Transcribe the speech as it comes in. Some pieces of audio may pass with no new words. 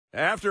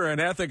After an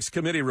ethics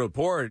committee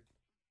report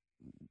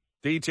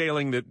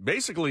detailing that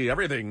basically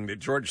everything that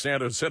George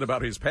Santos said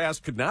about his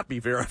past could not be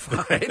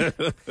verified.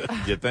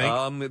 You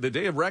think? The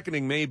day of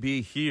reckoning may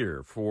be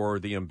here for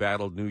the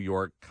embattled New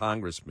York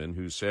congressman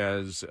who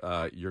says,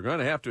 you're going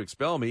to have to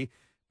expel me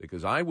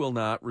because I will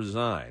not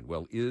resign.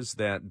 Well, is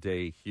that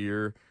day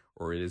here,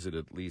 or is it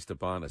at least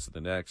upon us in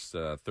the next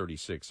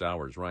 36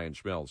 hours? Ryan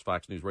Schmelz,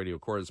 Fox News Radio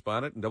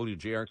correspondent and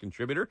WJR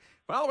contributor,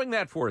 following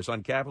that for us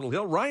on Capitol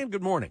Hill. Ryan,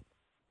 good morning.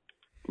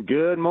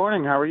 Good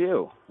morning. How are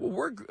you?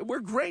 Well,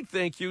 we're great,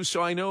 thank you.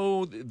 So I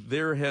know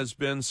there has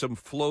been some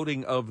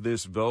floating of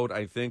this vote,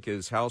 I think,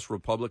 as House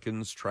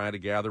Republicans try to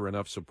gather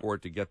enough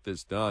support to get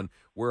this done.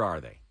 Where are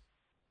they?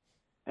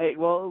 Hey,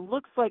 well, it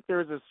looks like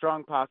there's a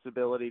strong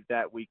possibility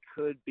that we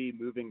could be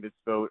moving this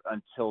vote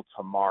until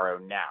tomorrow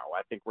now.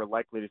 I think we're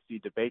likely to see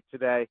debate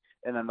today,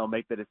 and then they'll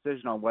make the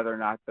decision on whether or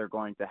not they're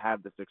going to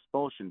have this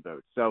expulsion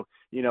vote. So,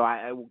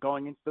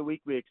 going into the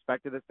week, we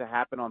expected this to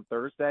happen on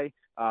Thursday.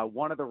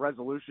 One of the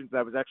resolutions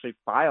that was actually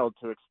filed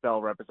to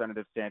expel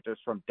Representative Santos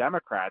from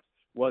Democrats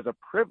was a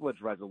privilege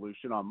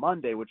resolution on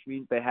Monday, which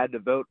means they had to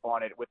vote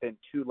on it within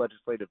 2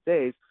 legislative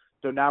days.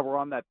 So now we're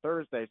on that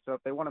Thursday. So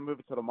if they want to move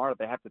it to tomorrow,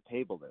 they have to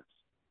table this.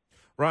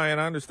 Ryan,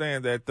 I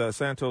understand that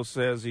Santos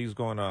says he's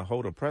going to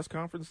hold a press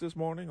conference this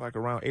morning, like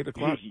around 8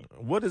 o'clock.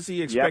 What is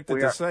he expected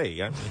to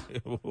say? I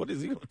mean, what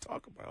is he going to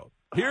talk about?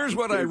 Here's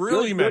what I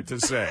really meant to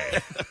say.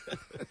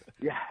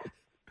 Yeah.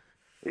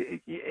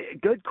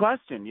 Good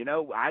question.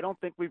 I don't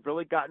think we've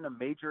really gotten a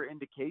major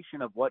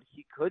indication of what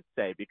he could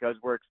say because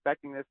we're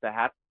expecting this to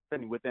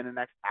happen within the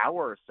next hour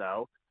or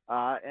so.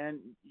 I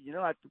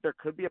think there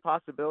could be a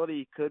possibility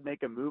he could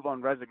make a move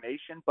on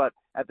resignation, but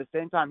at the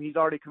same time, he's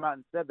already come out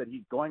and said that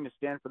he's going to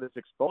stand for this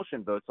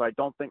expulsion vote. So I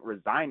don't think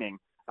resigning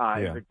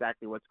is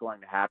exactly what's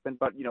going to happen.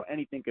 But,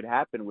 anything could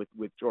happen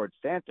with George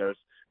Santos.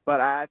 But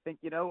I think,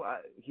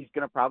 he's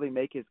going to probably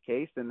make his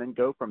case and then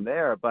go from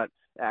there. But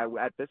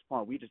at this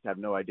point, we just have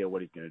no idea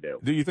what he's going to do.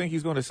 Do you think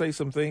he's going to say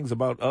some things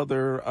about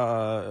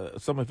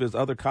some of his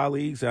other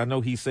colleagues? I know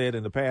he said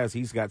in the past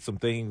he's got some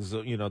things,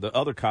 the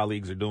other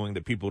colleagues are doing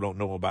that people don't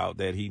know about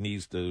that he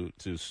needs to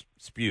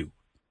spew.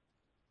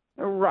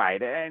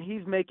 Right, and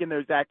he's making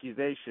those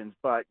accusations,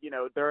 but,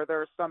 there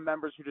are some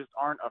members who just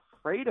aren't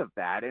afraid of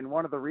that, and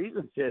one of the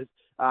reasons is,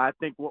 I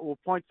think we'll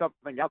point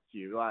something out to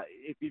you.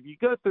 If you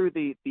go through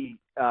the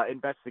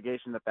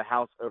investigation that the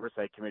House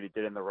Oversight Committee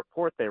did in the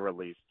report they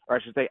released, or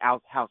I should say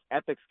House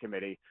Ethics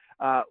Committee,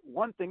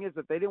 one thing is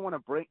that they didn't want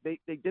to they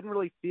didn't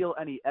really feel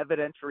any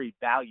evidentiary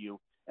value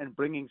in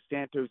bringing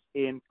Santos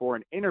in for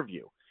an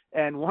interview.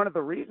 And one of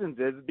the reasons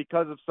is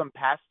because of some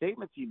past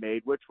statements he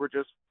made, which were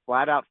just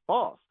flat out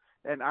false.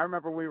 And I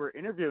remember we were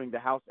interviewing the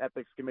House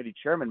Ethics Committee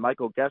Chairman,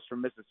 Michael Guest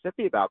from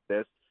Mississippi, about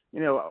this.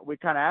 We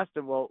kind of asked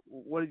him, well,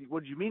 what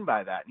did you mean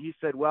by that? And he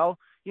said, well,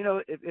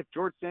 if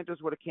George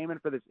Santos would have came in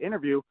for this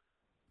interview,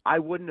 I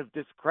wouldn't have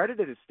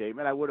discredited his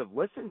statement. I would have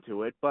listened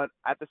to it. But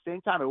at the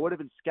same time, I would have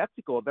been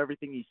skeptical of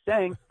everything he's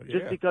saying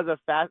just because of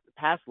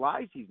past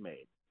lies he's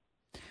made.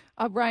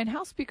 Ryan,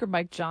 House Speaker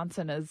Mike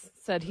Johnson has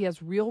said he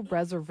has real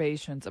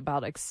reservations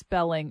about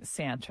expelling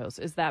Santos.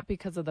 Is that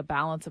because of the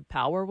balance of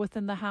power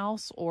within the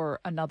House or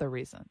another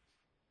reason?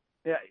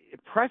 Yeah,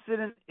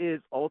 precedent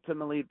is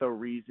ultimately the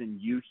reason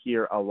you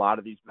hear a lot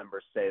of these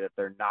members say that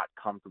they're not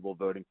comfortable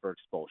voting for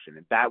expulsion.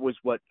 And that was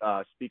what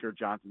Speaker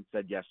Johnson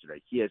said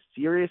yesterday. He has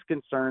serious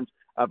concerns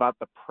about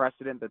the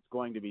precedent that's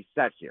going to be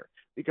set here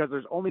because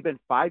there's only been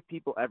 5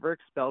 people ever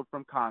expelled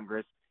from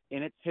Congress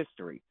in its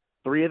history.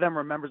 3 of them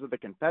were members of the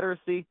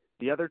Confederacy.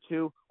 The other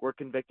 2 were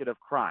convicted of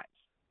crimes.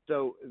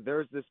 So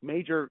there's this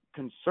major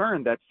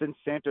concern that since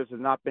Santos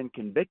has not been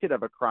convicted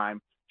of a crime,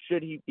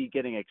 should he be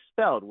getting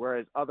expelled?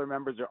 Whereas other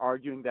members are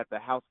arguing that the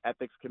House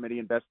Ethics Committee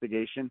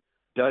investigation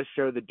does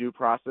show the due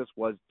process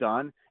was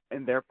done,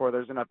 and therefore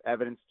there's enough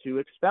evidence to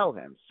expel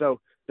him.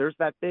 So there's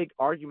that big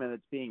argument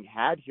that's being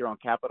had here on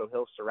Capitol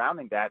Hill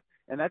surrounding that.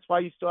 And that's why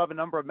you still have a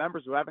number of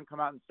members who haven't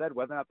come out and said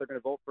whether or not they're going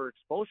to vote for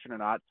expulsion or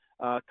not.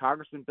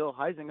 Congressman Bill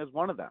Heising is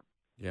one of them.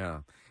 Yeah.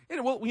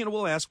 And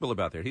we'll ask Bill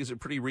about that. He's a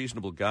pretty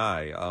reasonable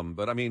guy.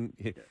 But I mean,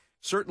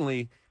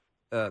 certainly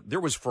there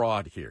was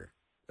fraud here,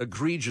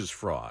 egregious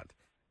fraud.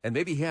 And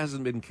maybe he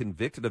hasn't been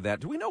convicted of that.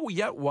 Do we know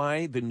yet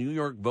why the New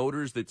York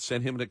voters that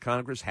sent him to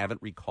Congress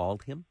haven't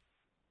recalled him?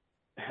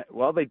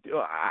 Well, they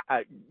do.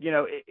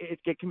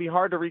 It can be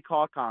hard to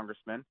recall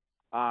congressmen.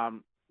 There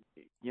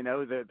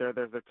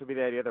could be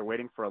the idea they're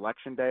waiting for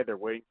Election Day. They're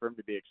waiting for him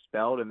to be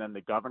expelled, and then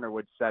the governor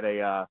would set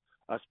a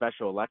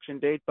special election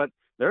date. But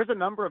there's a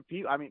number of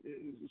people. I mean,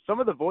 some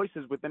of the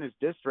voices within his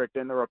district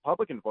and the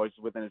Republican voices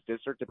within his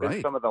district have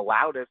been some of the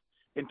loudest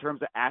in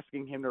terms of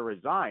asking him to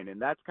resign. And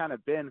that's kind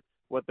of been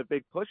what the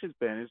big push has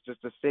been, is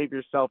just to save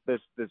yourself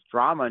this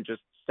drama and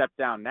just step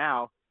down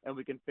now and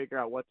we can figure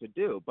out what to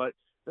do. But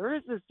there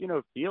is this,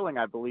 feeling,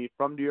 I believe,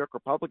 from New York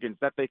Republicans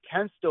that they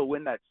can still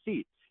win that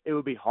seat. It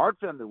would be hard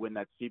for them to win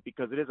that seat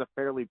because it is a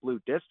fairly blue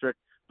district,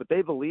 but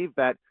they believe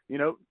that,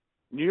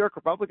 New York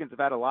Republicans have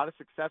had a lot of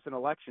success in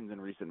elections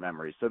in recent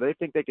memory, so they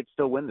think they could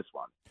still win this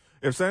one.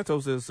 If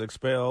Santos is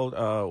expelled,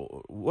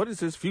 what does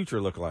his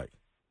future look like?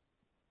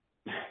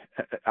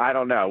 I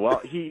don't know.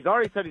 Well, he's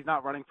already said he's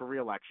not running for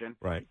re-election.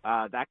 Right.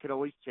 That could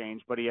always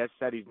change, but he has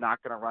said he's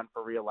not going to run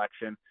for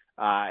re-election.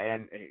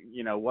 And,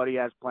 what he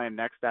has planned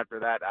next after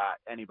that,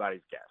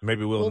 anybody's guess.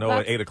 Maybe we'll know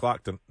at 8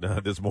 o'clock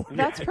this morning.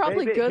 That's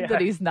probably Maybe, good yeah.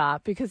 that he's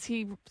not, because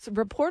he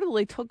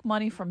reportedly took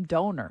money from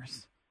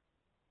donors.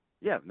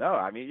 Yeah, no,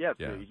 I mean, yes,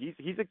 Yeah.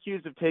 he's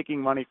accused of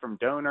taking money from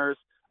donors,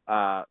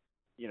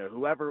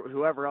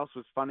 whoever else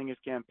was funding his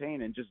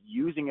campaign and just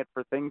using it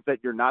for things that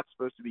you're not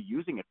supposed to be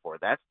using it for.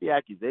 That's the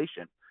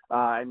accusation.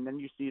 And then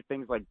you see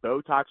things like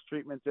Botox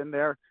treatments in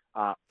there.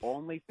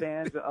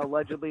 OnlyFans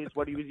allegedly is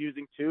what he was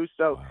using too.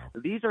 So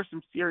These are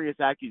some serious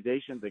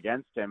accusations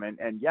against him.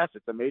 And yes,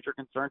 it's a major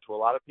concern to a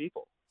lot of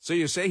people. So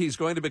you say he's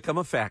going to become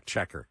a fact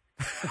checker.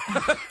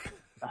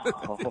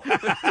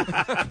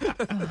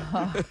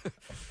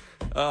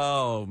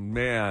 Oh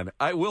man,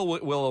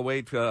 we'll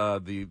await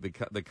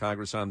the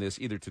Congress on this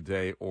either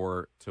today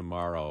or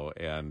tomorrow.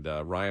 And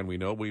Ryan, we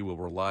know we will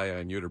rely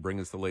on you to bring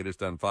us the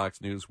latest on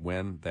Fox News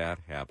when that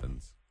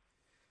happens.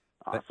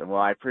 Awesome. Well,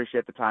 I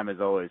appreciate the time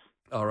as always.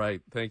 All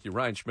right, thank you,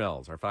 Ryan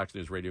Schmelz, our Fox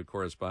News radio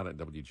correspondent,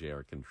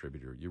 WJR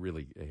contributor. You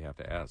really have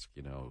to ask,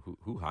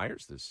 who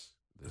hires this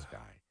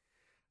guy?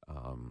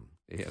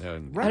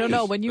 I don't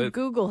know. When you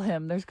Google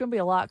him, there's going to be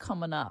a lot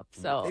coming up.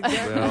 So,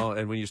 well,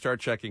 and when you start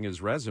checking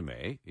his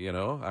resume,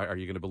 are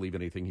you going to believe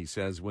anything he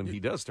says when he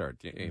does start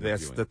interviewing?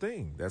 That's the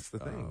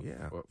thing.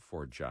 Yeah.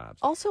 For jobs.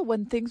 Also,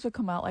 when things would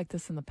come out like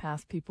this in the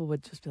past, people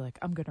would just be like,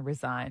 "I'm going to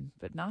resign,"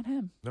 but not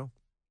him.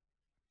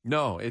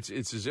 No, it's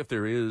as if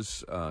there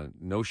is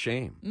no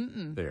shame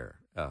there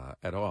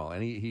at all,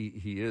 and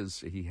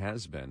he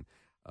has been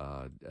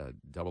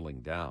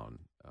doubling down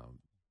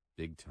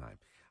big time.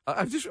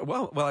 I've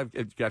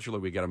got you.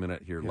 We got a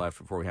minute here left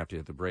before we have to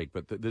hit the break.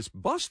 But this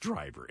bus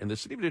driver in the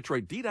city of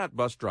Detroit, DDOT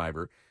bus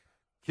driver,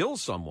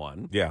 kills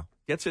someone. Yeah,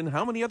 gets in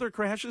how many other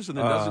crashes and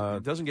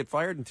then doesn't get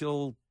fired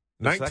until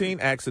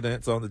 19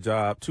 accidents on the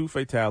job, 2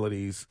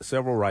 fatalities,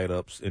 several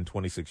write-ups in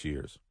 26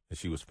 years, and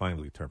she was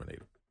finally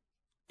terminated.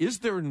 Is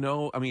there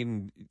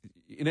in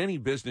any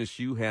business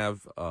you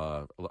have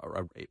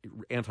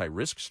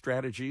anti-risk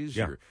strategies.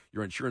 Yeah.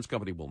 Your insurance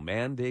company will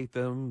mandate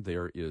them.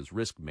 There is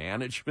risk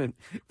management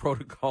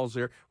protocols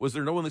there. Was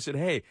there no one that said,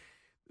 hey,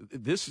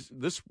 this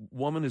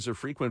woman is a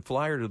frequent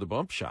flyer to the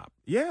bump shop?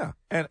 Yeah,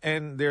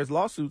 and there's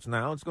lawsuits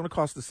now. It's going to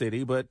cost the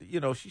city, but,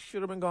 she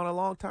should have been gone a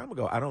long time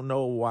ago. I don't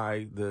know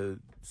why the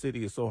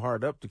city is so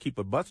hard up to keep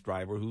a bus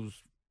driver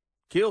who's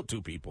killed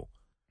 2 people.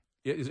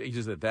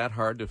 Is it that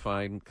hard to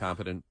find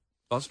competent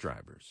bus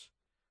drivers?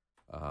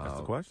 That's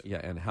the question. Yeah,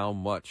 and how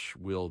much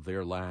will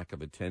their lack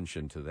of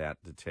attention to that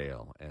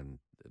detail and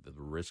the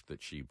risk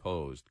that she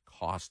posed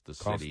cost the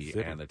city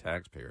and the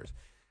taxpayers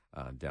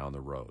down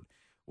the road?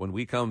 When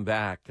we come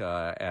back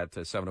at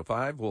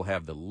 7:05, we'll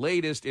have the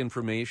latest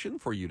information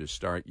for you to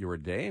start your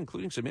day,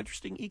 including some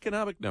interesting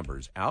economic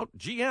numbers out.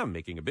 GM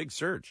making a big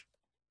surge.